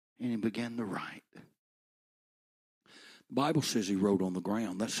and he began to write. The Bible says he wrote on the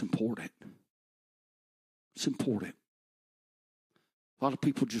ground. That's important. It's important. A lot of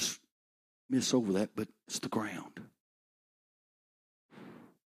people just miss over that, but it's the ground.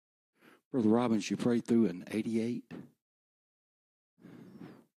 Brother Robbins, you prayed through in 88?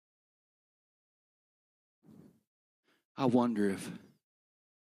 I wonder if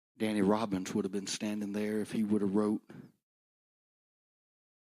Danny Robbins would have been standing there if he would have wrote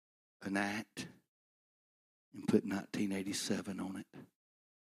an act and put 1987 on it.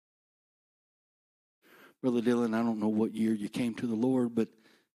 Brother Dylan, I don't know what year you came to the Lord, but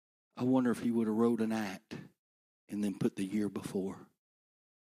I wonder if he would have wrote an act and then put the year before.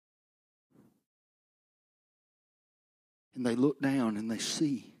 And they look down and they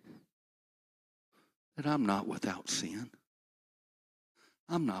see that I'm not without sin.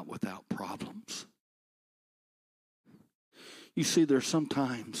 I'm not without problems. You see, there's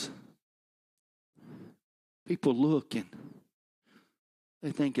sometimes people look and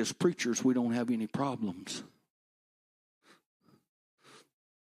they think as preachers we don't have any problems.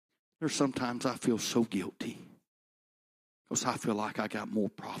 There's sometimes I feel so guilty because I feel like I got more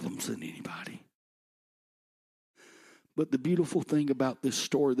problems than anybody. But the beautiful thing about this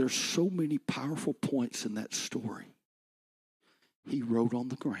story, there's so many powerful points in that story. He wrote on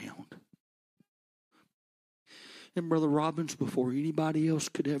the ground. And Brother Robbins, before anybody else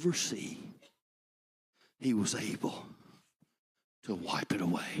could ever see, he was able to wipe it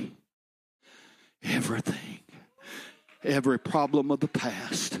away. Everything, every problem of the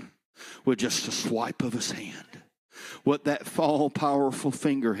past with just a swipe of his hand. What that all-powerful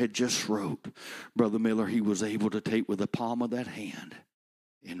finger had just wrote, Brother Miller, he was able to take with the palm of that hand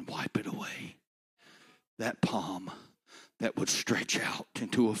and wipe it away. That palm that would stretch out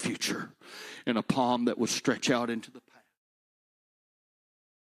into a future, and a palm that would stretch out into the past.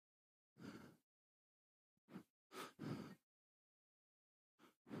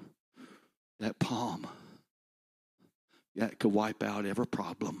 That palm that could wipe out every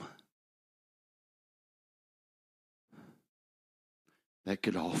problem. That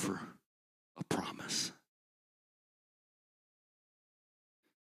could offer a promise.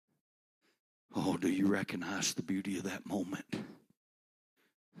 Oh, do you recognize the beauty of that moment?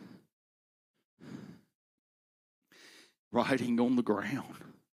 Writing on the ground.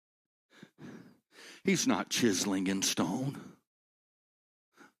 He's not chiseling in stone.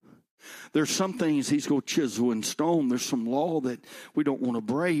 There's some things he's going to chisel in stone. There's some law that we don't want to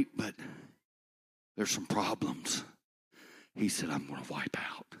break, but there's some problems. He said, I'm going to wipe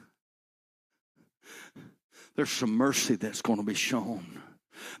out. There's some mercy that's going to be shown.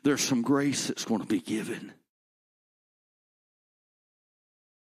 There's some grace that's going to be given.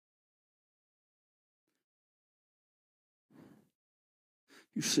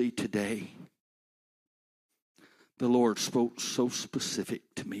 You see, today, the Lord spoke so specific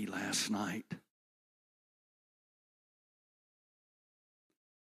to me last night.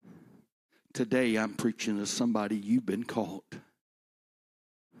 Today I'm preaching to somebody, you've been caught.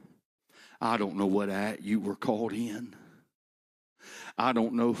 I don't know what act you were caught in. I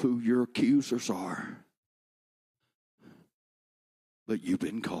don't know who your accusers are. but you've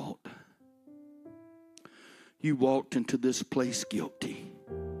been caught. You walked into this place guilty.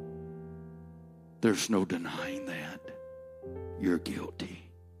 There's no denying that. You're guilty.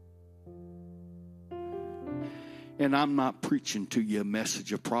 And I'm not preaching to you a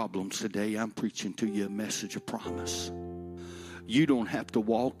message of problems today. I'm preaching to you a message of promise. You don't have to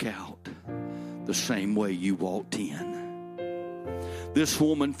walk out the same way you walked in. This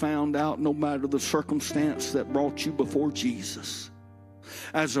woman found out no matter the circumstance that brought you before Jesus.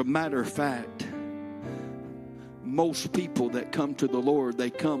 As a matter of fact, most people that come to the Lord, they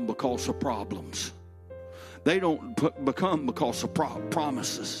come because of problems. They don't become because of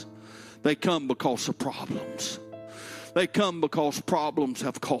promises. They come because of problems. They come because problems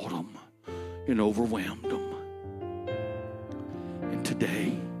have caught them and overwhelmed them. And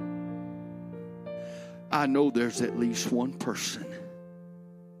today, I know there's at least one person.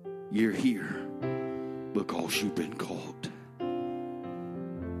 You're here because you've been caught.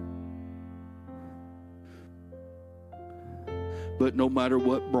 But no matter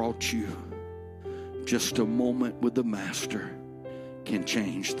what brought you, just a moment with the Master can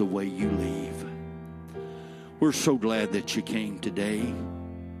change the way you leave. We're so glad that you came today,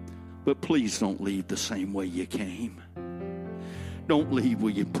 but please don't leave the same way you came. Don't leave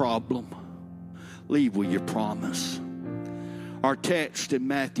with your problem. Leave with your promise. Our text in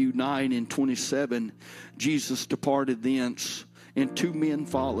Matthew 9:27, Jesus departed thence, and 2 men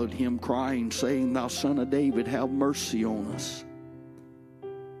followed him, crying, saying, Thou Son of David, have mercy on us.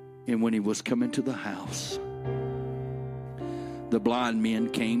 And when he was coming to the house, the blind men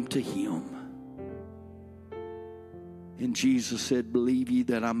came to him. And Jesus said, Believe ye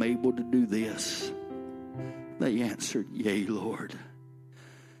that I'm able to do this? They answered, Yea, Lord.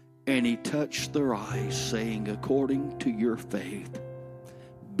 And he touched their eyes, saying, According to your faith,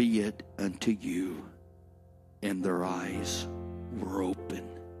 be it unto you. And their eyes were open.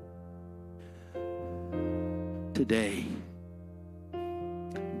 Today,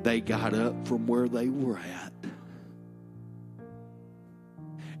 they got up from where they were at.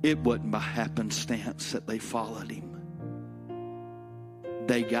 It wasn't by happenstance that they followed him.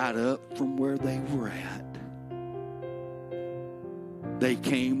 They got up from where they were at. They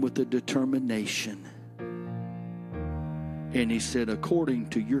came with a determination. And he said, according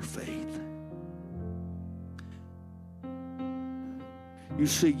to your faith. You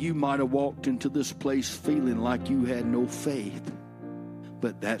see, you might have walked into this place feeling like you had no faith.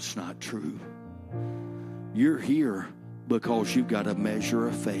 But that's not true. You're here because you've got a measure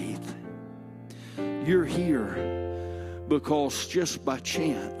of faith. You're here because just by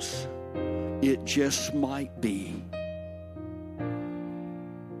chance, it just might be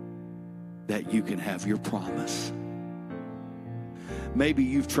that you can have your promise. Maybe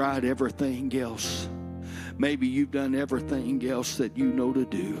you've tried everything else. Maybe you've done everything else that you know to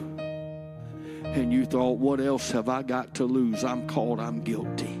do. And you thought, what else have I got to lose? I'm caught, I'm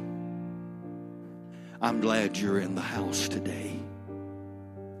guilty. I'm glad you're in the house today.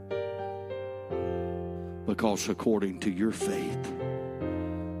 Because according to your faith,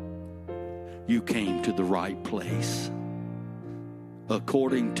 you came to the right place.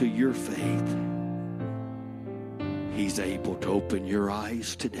 According to your faith, he's able to open your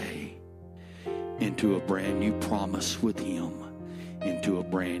eyes today into a brand new promise with him, into a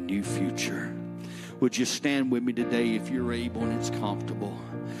brand new future. Would you stand with me today if you're able and it's comfortable?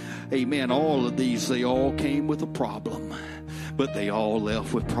 Amen. All of these, they all came with a problem, but they all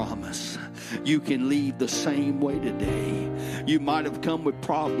left with promise. You can leave the same way today. You might have come with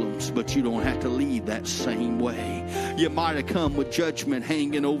problems, but you don't have to leave that same way. You might have come with judgment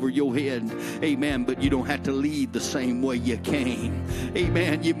hanging over your head. Amen. But you don't have to leave the same way you came.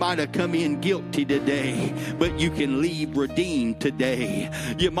 Amen. You might have come in guilty today, but you can leave redeemed today.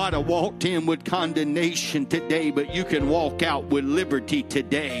 You might have walked in with condemnation today, but you can walk out with liberty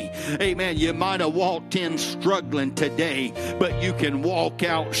today. Amen. You might have walked in struggling today, but you can walk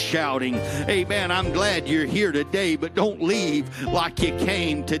out shouting. Amen. I'm glad you're here today, but don't leave like you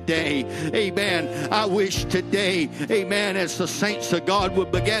came today. Amen. I wish today, amen, as the saints of God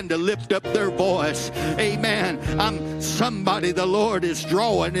would begin to lift up their voice. Amen. I'm somebody the Lord is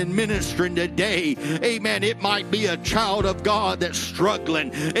drawing and ministering today. Amen. It might be a child of God that's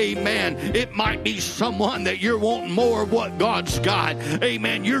struggling. Amen. It might be someone that you're wanting more of what God's got.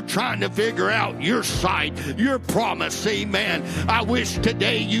 Amen. You're trying to figure out your sight, your promise. Amen. I wish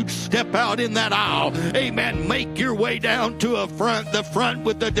today you'd step out in that aisle. Amen. Make your way down to the front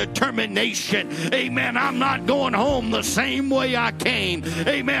with the determination. Amen. I'm not going home home the same way I came.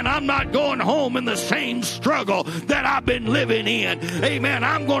 Amen. I'm not going home in the same struggle that I've been living in. Amen.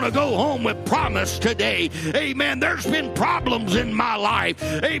 I'm going to go home with promise today. Amen. There's been problems in my life.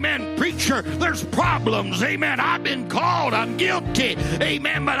 Amen. Preacher, there's problems. Amen. I've been called. I'm guilty.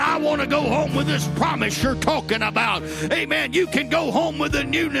 Amen. But I want to go home with this promise you're talking about. Amen. You can go home with the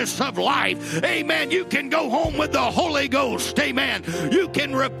newness of life. Amen. You can go home with the Holy Ghost. Amen. You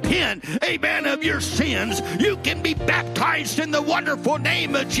can repent. Amen. Of your sins. You can be baptized in the wonderful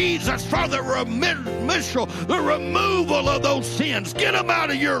name of Jesus for the removal of those sins. Get them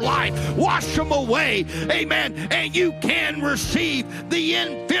out of your life. Wash them away. Amen. And you can receive the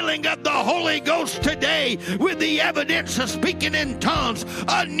infilling of the Holy Ghost today with the evidence of speaking in tongues,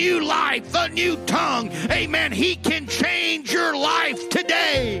 a new life, a new tongue. Amen. He can change your life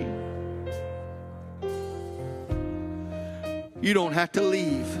today. You don't have to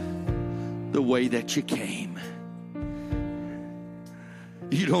leave the way that you came.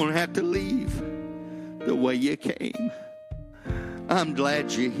 You don't have to leave the way you came. I'm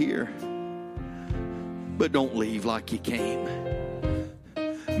glad you're here, but don't leave like you came.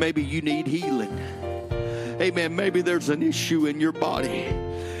 Maybe you need healing. Amen. Maybe there's an issue in your body.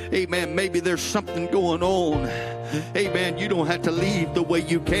 Amen. Maybe there's something going on. Amen. You don't have to leave the way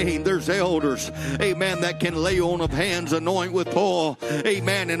you came. There's elders, amen, that can lay on of hands, anoint with oil.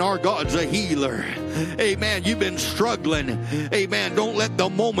 Amen. And our God's a healer. Amen. You've been struggling. Amen. Don't let the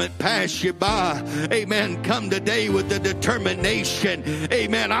moment pass you by. Amen. Come today with the determination.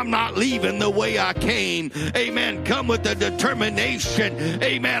 Amen. I'm not leaving the way I came. Amen. Come with the determination.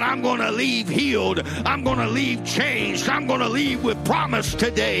 Amen. I'm going to leave healed. I'm going to leave changed. I'm going to leave with promise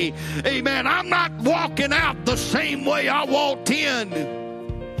today. Amen. I'm not walking out the same way I walked in.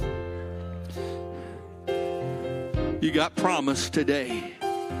 You got promise today.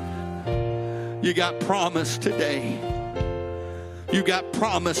 You got promise today. You got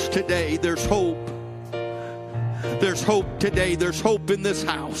promise today. There's hope. There's hope today. There's hope in this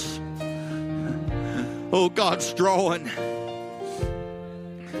house. Oh, God's drawing.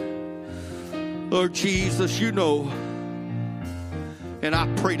 Lord Jesus, you know. And I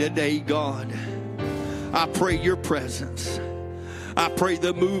pray today, God, I pray your presence. I pray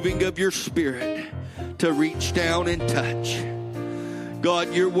the moving of your Spirit to reach down and touch.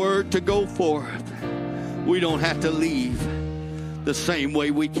 God, your word to go forth. We don't have to leave the same way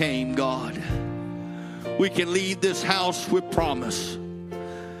we came, God. We can leave this house with promise.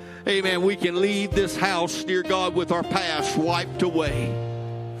 Amen. We can leave this house, dear God, with our past wiped away.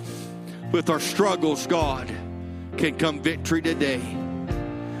 With our struggles, God, can come victory today.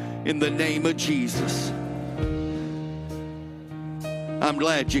 In the name of Jesus. I'm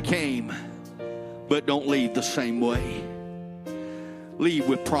glad you came, but don't leave the same way. Leave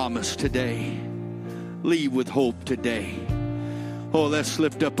with promise today. Leave with hope today. Oh, let's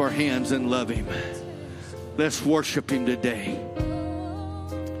lift up our hands and love him. Let's worship him today.